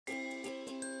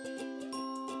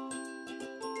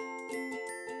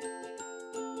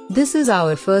This is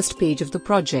our first page of the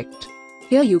project.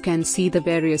 Here you can see the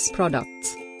various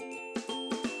products.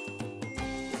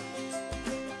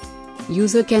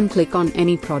 User can click on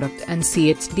any product and see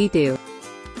its details.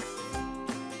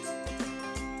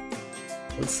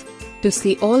 To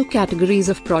see all categories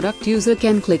of product, user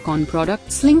can click on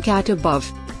products link at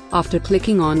above. After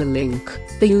clicking on a link,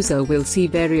 the user will see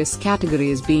various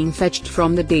categories being fetched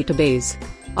from the database.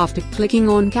 After clicking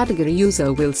on category,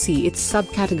 user will see its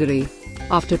subcategory.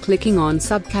 After clicking on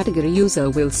subcategory, user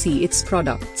will see its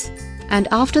products. And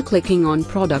after clicking on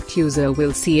product, user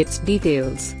will see its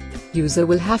details. User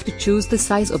will have to choose the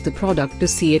size of the product to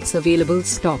see its available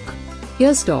stock.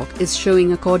 Here stock is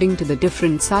showing according to the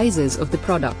different sizes of the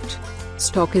product.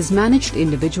 Stock is managed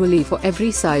individually for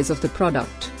every size of the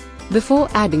product. Before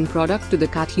adding product to the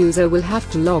cart, user will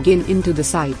have to log in into the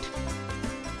site.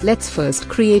 Let's first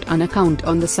create an account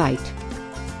on the site.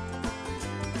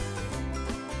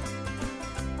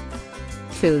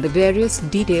 Fill the various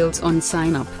details on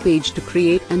sign up page to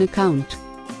create an account.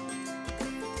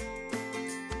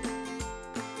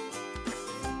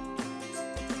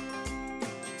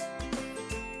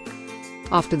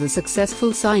 After the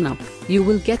successful sign up, you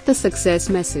will get the success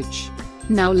message.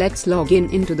 Now let's log in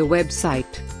into the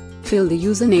website. Fill the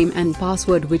username and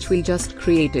password which we just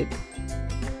created.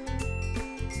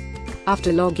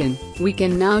 After login, we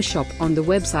can now shop on the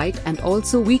website and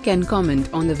also we can comment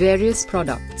on the various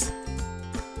products.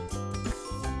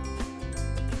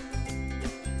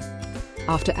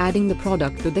 After adding the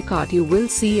product to the cart, you will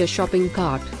see a shopping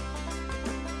cart.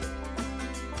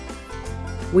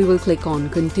 We will click on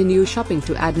Continue Shopping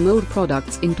to add more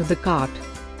products into the cart.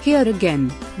 Here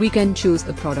again, we can choose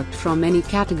a product from any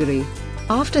category.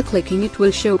 After clicking, it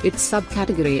will show its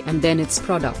subcategory and then its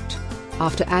product.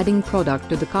 After adding product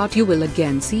to the cart, you will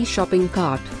again see shopping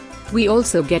cart. We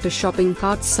also get a shopping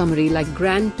cart summary like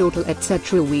grand total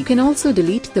etc. We can also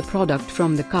delete the product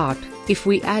from the cart if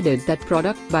we added that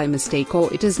product by mistake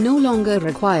or it is no longer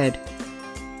required.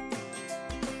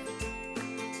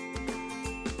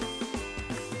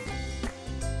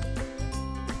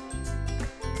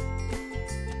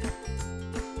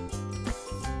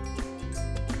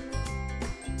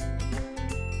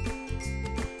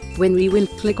 When we will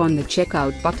click on the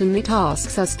checkout button, it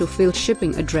asks us to fill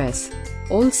shipping address.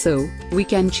 Also, we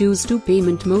can choose two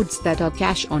payment modes that are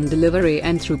cash on delivery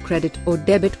and through credit or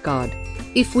debit card.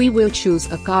 If we will choose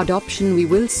a card option, we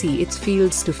will see its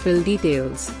fields to fill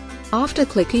details. After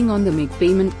clicking on the Make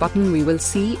Payment button, we will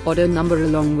see order number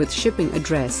along with shipping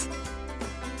address.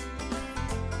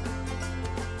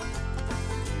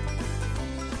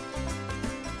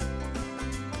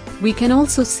 We can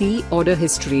also see order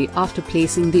history after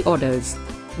placing the orders.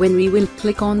 When we will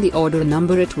click on the order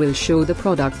number, it will show the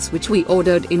products which we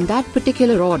ordered in that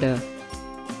particular order.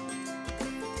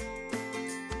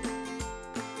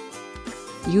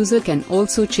 User can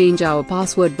also change our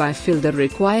password by fill the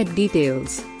required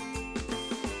details.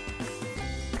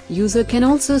 User can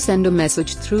also send a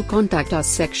message through Contact Us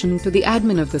section to the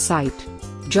admin of the site.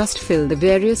 Just fill the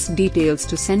various details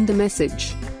to send the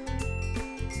message.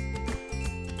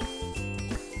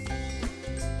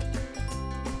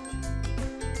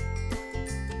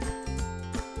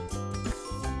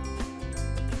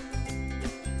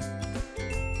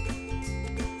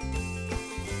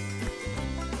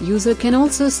 User can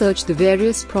also search the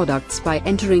various products by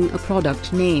entering a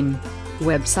product name.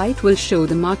 Website will show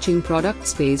the matching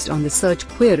products based on the search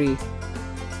query.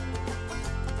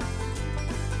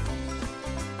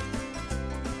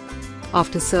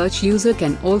 After search, user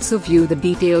can also view the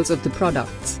details of the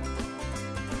products.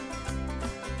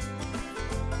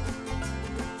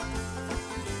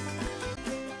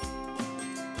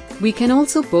 We can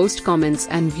also post comments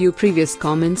and view previous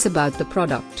comments about the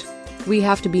product. We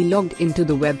have to be logged into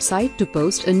the website to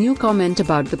post a new comment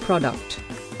about the product.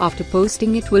 After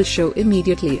posting, it will show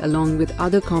immediately along with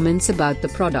other comments about the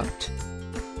product.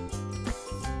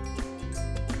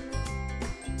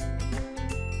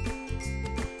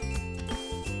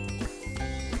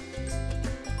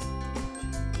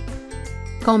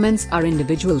 Comments are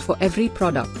individual for every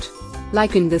product.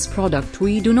 Like in this product,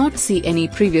 we do not see any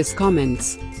previous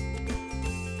comments.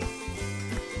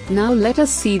 Now let us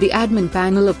see the admin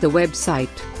panel of the website.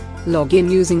 Log in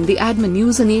using the admin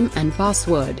username and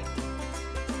password.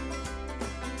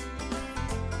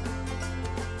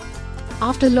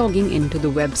 After logging into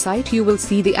the website, you will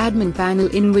see the admin panel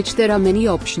in which there are many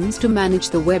options to manage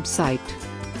the website.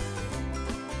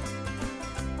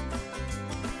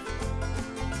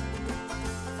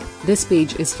 This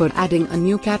page is for adding a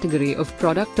new category of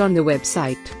product on the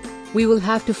website. We will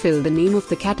have to fill the name of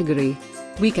the category.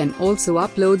 We can also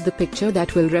upload the picture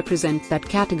that will represent that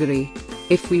category.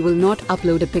 If we will not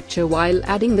upload a picture while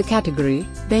adding the category,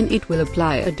 then it will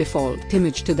apply a default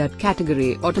image to that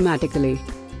category automatically.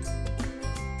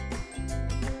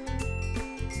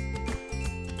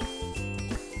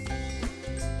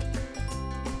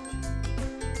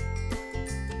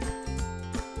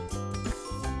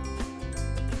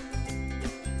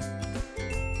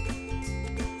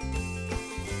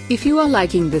 If you are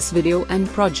liking this video and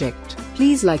project,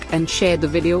 please like and share the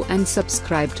video and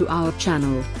subscribe to our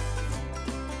channel.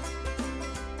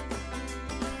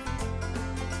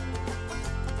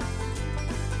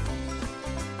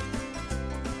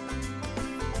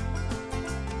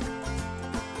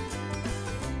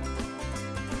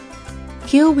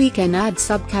 Here we can add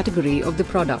subcategory of the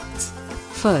products.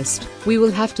 First, we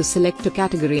will have to select a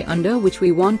category under which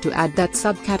we want to add that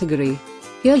subcategory.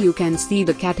 Here you can see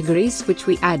the categories which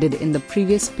we added in the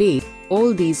previous page.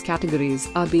 All these categories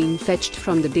are being fetched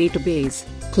from the database.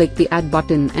 Click the add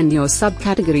button and your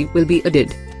subcategory will be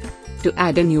added. To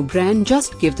add a new brand,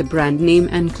 just give the brand name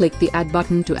and click the add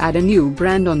button to add a new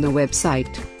brand on the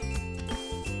website.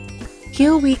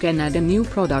 Here we can add a new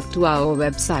product to our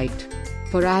website.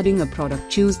 For adding a product,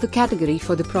 choose the category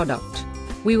for the product.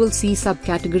 We will see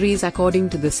subcategories according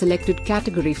to the selected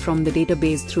category from the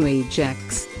database through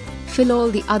Ajax. Fill all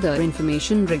the other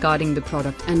information regarding the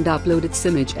product and upload its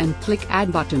image and click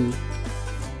add button.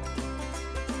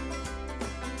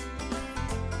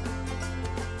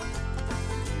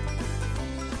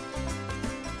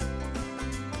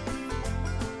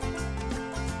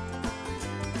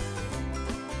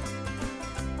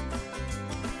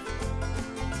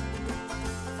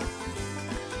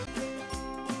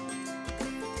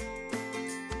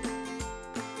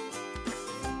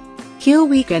 Here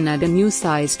we can add a new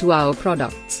size to our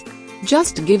products.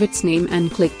 Just give its name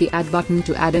and click the add button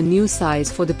to add a new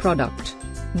size for the product.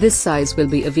 This size will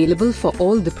be available for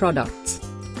all the products.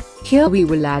 Here we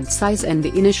will add size and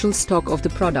the initial stock of the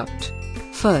product.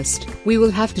 First, we will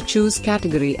have to choose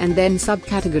category and then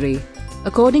subcategory.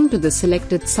 According to the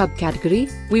selected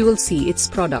subcategory, we will see its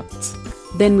products.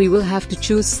 Then we will have to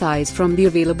choose size from the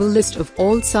available list of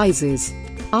all sizes.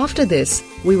 After this,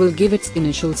 we will give its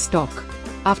initial stock.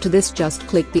 After this, just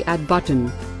click the add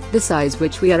button. The size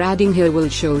which we are adding here will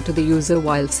show to the user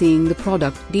while seeing the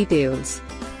product details.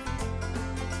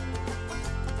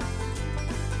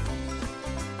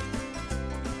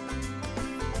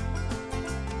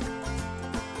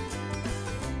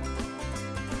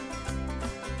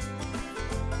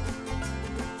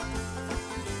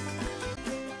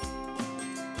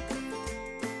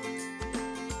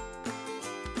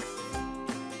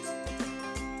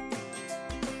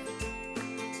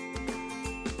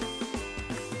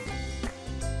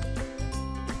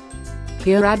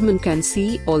 Here admin can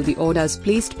see all the orders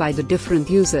placed by the different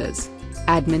users.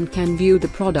 Admin can view the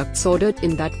products ordered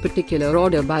in that particular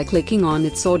order by clicking on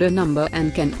its order number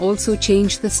and can also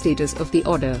change the status of the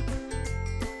order.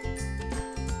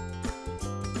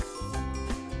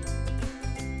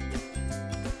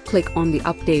 Click on the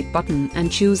update button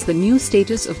and choose the new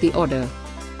status of the order.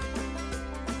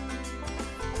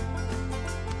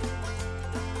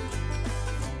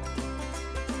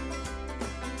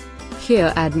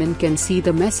 Here admin can see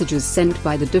the messages sent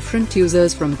by the different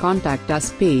users from Contact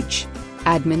Us page.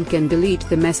 Admin can delete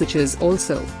the messages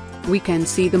also. We can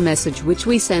see the message which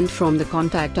we sent from the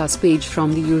Contact Us page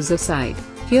from the user side.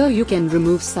 Here you can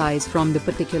remove size from the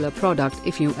particular product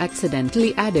if you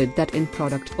accidentally added that in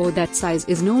product or that size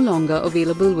is no longer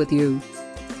available with you.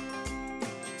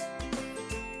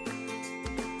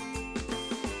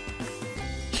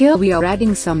 Here we are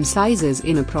adding some sizes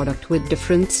in a product with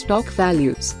different stock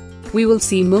values. We will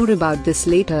see more about this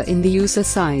later in the user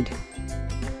side.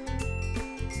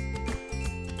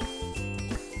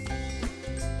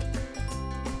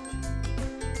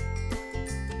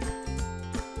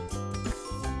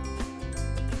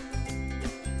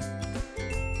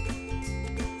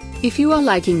 If you are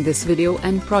liking this video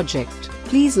and project,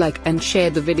 please like and share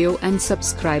the video and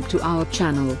subscribe to our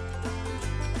channel.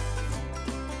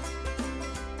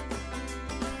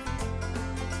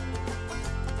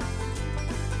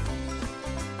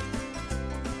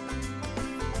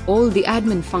 All the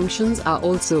admin functions are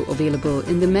also available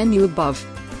in the menu above.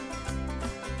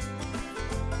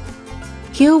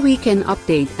 Here we can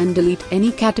update and delete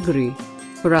any category.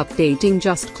 For updating,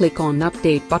 just click on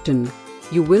Update button.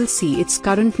 You will see its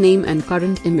current name and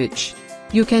current image.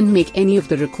 You can make any of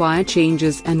the required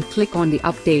changes and click on the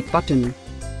Update button.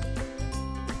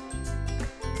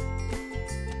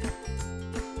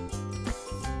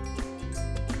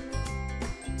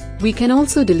 We can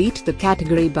also delete the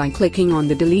category by clicking on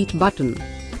the Delete button.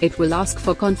 It will ask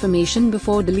for confirmation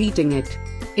before deleting it.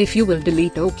 If you will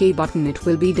delete OK button, it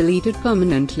will be deleted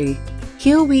permanently.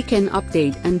 Here we can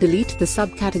update and delete the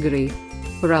subcategory.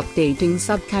 For updating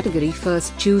subcategory,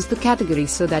 first choose the category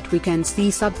so that we can see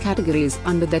subcategories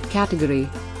under that category.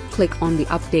 Click on the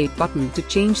update button to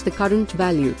change the current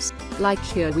values. Like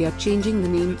here we are changing the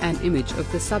name and image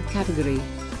of the subcategory.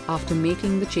 After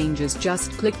making the changes,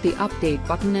 just click the update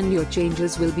button and your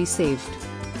changes will be saved.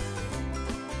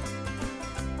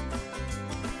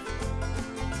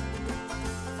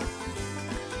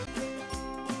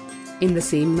 In the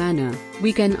same manner,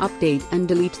 we can update and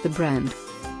delete the brand.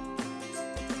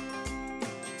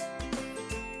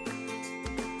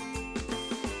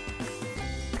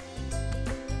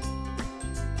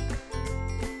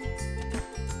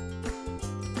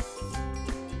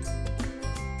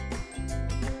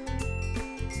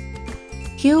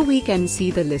 Here we can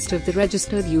see the list of the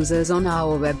registered users on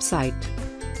our website.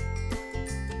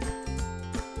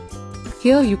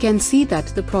 Here you can see that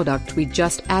the product we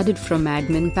just added from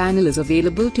admin panel is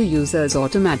available to users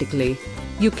automatically.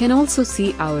 You can also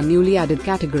see our newly added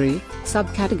category,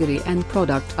 subcategory and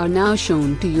product are now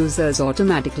shown to users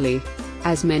automatically.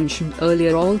 As mentioned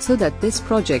earlier also that this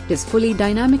project is fully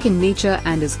dynamic in nature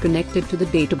and is connected to the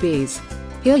database.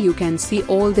 Here you can see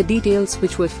all the details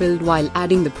which were filled while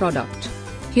adding the product.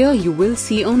 Here you will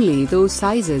see only those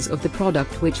sizes of the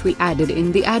product which we added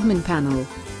in the admin panel.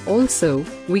 Also,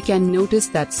 we can notice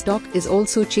that stock is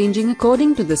also changing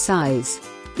according to the size.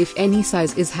 If any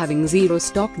size is having 0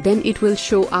 stock, then it will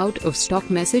show out of stock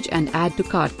message and add to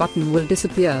cart button will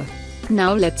disappear.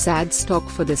 Now let's add stock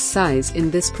for this size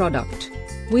in this product.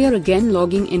 We are again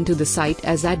logging into the site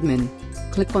as admin.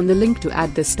 Click on the link to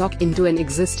add the stock into an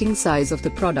existing size of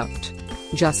the product.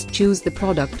 Just choose the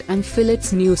product and fill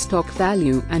its new stock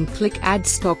value and click Add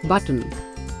Stock button.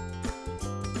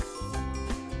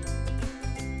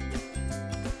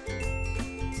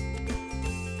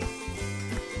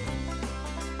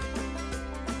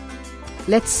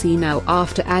 Let's see now,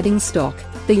 after adding stock,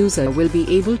 the user will be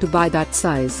able to buy that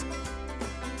size.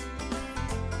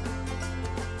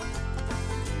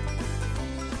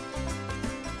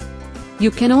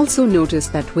 You can also notice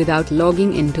that without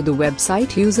logging into the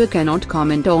website, user cannot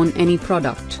comment on any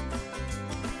product.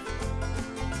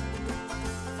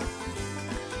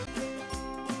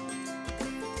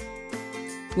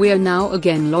 We are now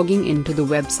again logging into the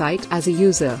website as a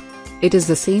user. It is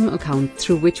the same account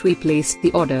through which we placed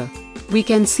the order. We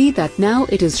can see that now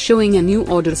it is showing a new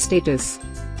order status.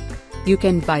 You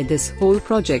can buy this whole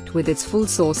project with its full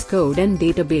source code and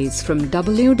database from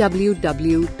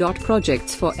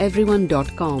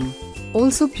www.projectsforeveryone.com.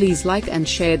 Also please like and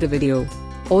share the video.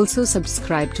 Also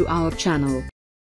subscribe to our channel.